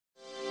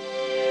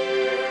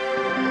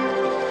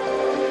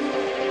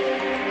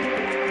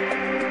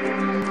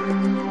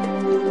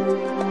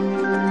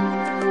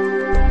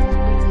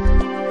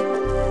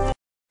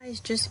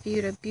just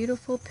viewed a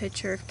beautiful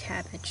picture of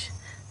cabbage.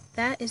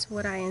 That is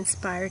what I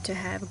inspired to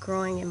have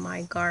growing in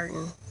my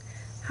garden.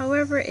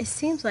 However, it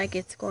seems like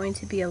it's going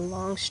to be a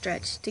long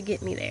stretch to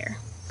get me there.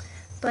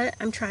 But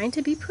I'm trying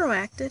to be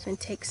proactive and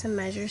take some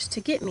measures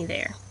to get me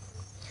there.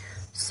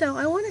 So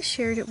I want to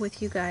share it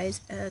with you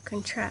guys, a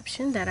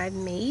contraption that I've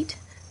made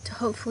to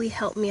hopefully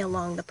help me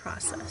along the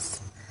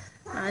process.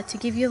 To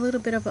give you a little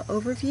bit of an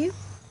overview,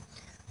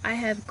 I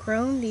have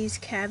grown these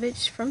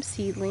cabbage from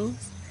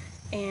seedlings,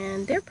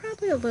 and they're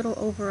probably a little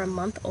over a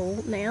month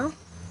old now,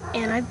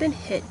 and I've been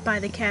hit by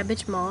the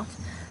cabbage moth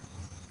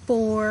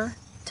 4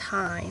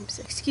 times.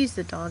 Excuse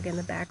the dog in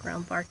the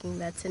background barking,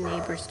 that's a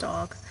neighbor's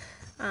dog.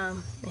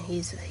 And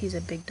he's a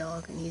big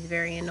dog and he's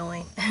very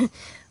annoying.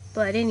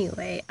 But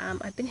anyway,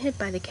 I've been hit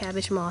by the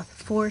cabbage moth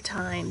 4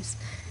 times,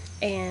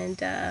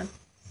 and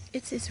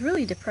it's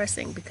really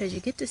depressing because you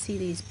get to see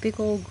these big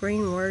old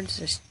green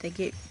words. They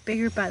get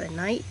bigger by the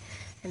night,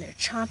 and they're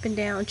chomping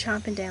down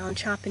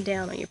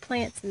on your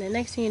plants, and the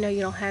next thing you know,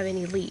 you don't have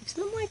any leaves.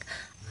 And I'm like,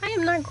 I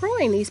am not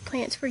growing these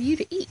plants for you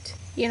to eat.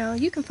 You know,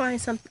 you can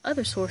find some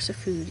other source of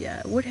food.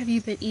 What have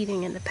you been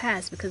eating in the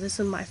past? Because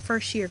this is my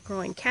first year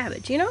growing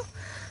cabbage, you know?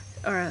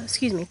 Or,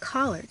 excuse me,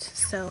 collards.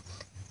 So,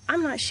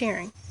 I'm not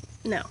sharing.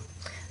 No.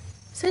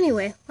 So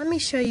anyway, let me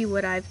show you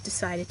what I've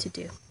decided to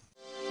do.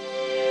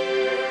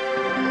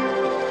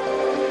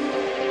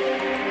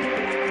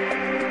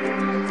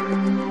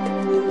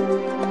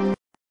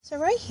 So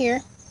right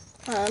here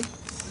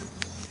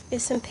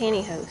is some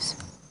pantyhose.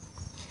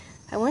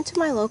 I went to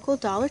my local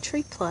Dollar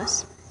Tree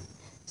Plus,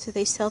 so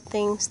they sell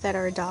things that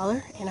are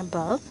 $1 and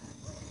above,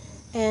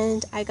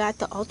 and I got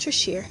the ultra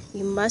sheer.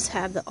 You must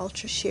have the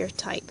ultra sheer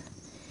type,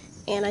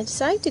 and I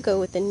decided to go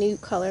with the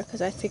nude color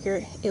because I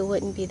figured it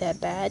wouldn't be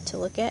that bad to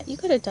look at. I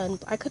could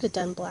have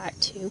done black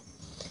too,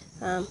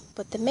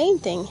 but the main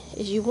thing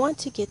is you want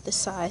to get the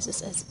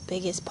sizes as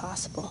big as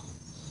possible.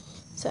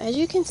 So as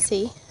you can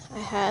see, I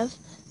have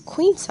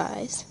queen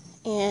size,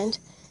 and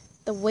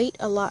the weight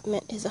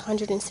allotment is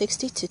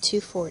 160 to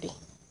 240.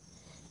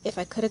 If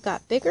I could have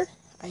got bigger,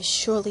 I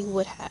surely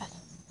would have.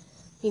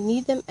 You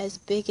need them as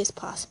big as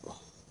possible.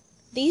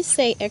 These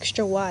say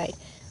extra wide,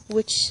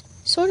 which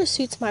sort of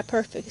suits my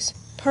purpose,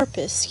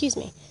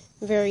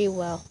 very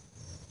well.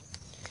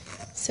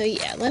 So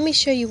yeah, let me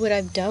show you what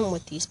I've done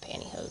with these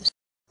pantyhose.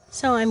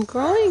 So I'm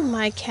growing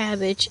my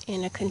cabbage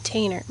in a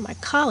container. My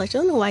collards, I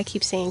don't know why I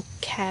keep saying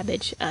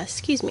cabbage,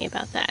 excuse me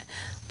about that.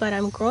 But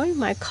I'm growing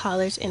my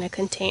collards in a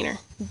container.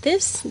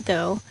 This,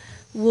 though,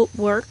 will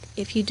work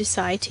if you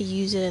decide to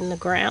use it in the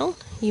ground.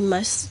 You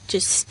must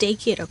just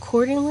stake it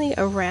accordingly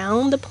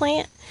around the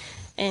plant,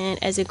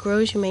 and as it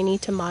grows you may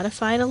need to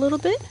modify it a little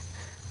bit.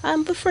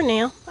 But for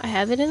now, I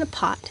have it in a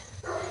pot.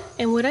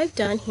 And what I've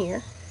done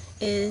here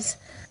is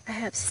I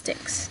have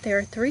sticks. There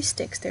are 3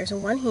 sticks. There's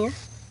one here,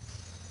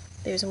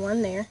 there's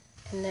one there,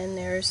 and then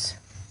there's,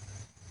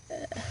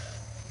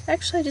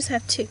 actually I just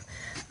have 2.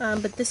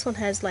 But this one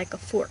has like a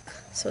fork,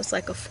 so it's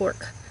like a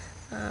fork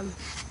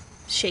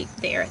shape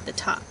there at the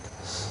top.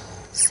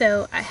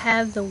 So I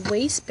have the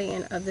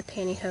waistband of the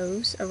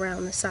pantyhose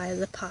around the side of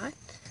the pot,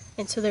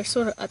 and so they're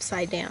sort of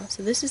upside down.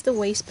 So this is the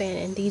waistband,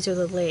 and these are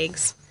the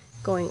legs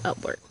going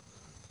upward.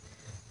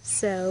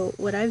 So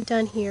what I've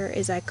done here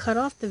is I cut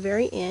off the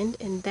very end,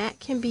 and that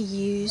can be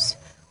used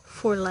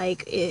for,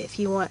 like, if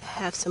you want to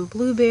have some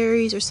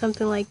blueberries or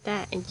something like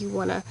that and you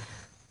want to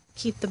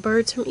keep the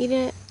birds from eating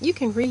it, you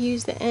can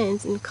reuse the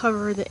ends and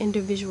cover the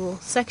individual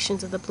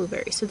sections of the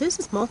blueberry. So this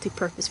is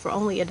multi-purpose for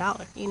only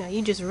 $1. You know,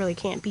 you just really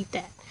can't beat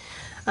that.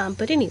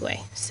 But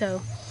anyway,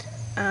 so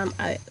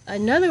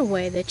another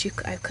way that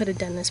I could have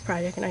done this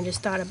project, and I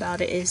just thought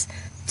about it, is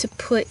to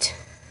put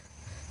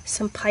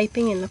some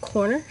piping in the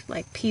corner,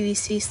 like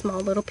PVC,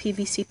 small little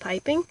PVC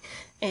piping,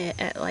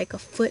 at like a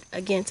foot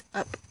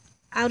up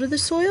out of the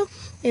soil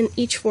in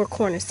each 4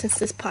 corners, since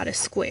this pot is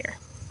square.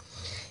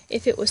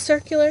 If it was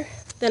circular,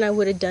 then I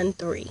would have done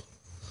 3.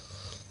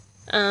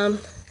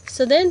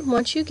 So then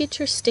once you get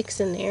your sticks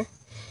in there,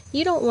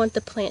 you don't want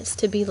the plants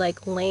to be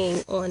like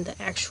laying on the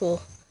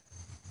actual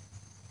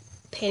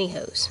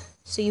pantyhose.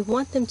 So you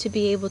want them to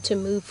be able to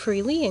move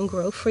freely and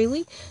grow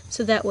freely,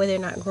 so that way they're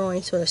not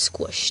growing sort of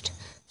squished.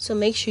 So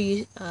make sure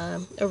you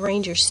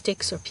arrange your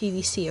sticks or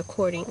PVC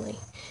accordingly.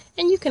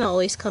 And you can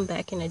always come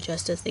back and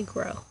adjust as they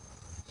grow.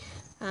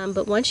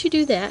 But once you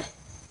do that,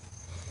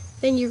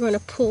 then you're going to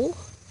pull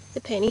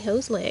the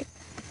pantyhose leg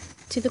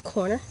to the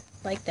corner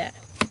like that.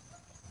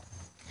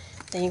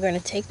 Then you're going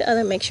to take the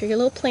other, make sure your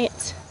little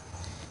plants,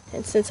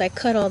 and since I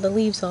cut all the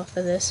leaves off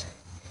of this,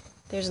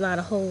 there's not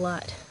a whole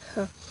lot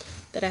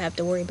that I have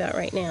to worry about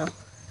right now.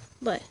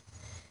 But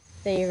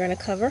then you're going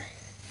to cover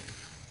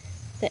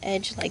the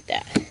edge like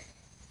that.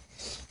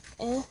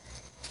 And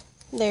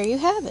there you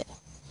have it.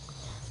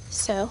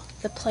 So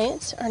the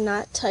plants are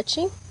not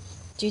touching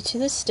due to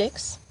the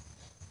sticks,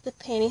 the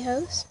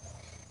pantyhose,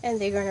 and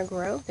they're going to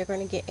grow. They're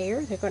going to get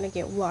air, they're going to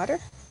get water,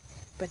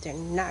 but they're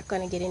not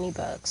going to get any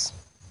bugs.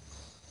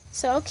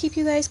 So I'll keep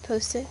you guys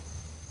posted.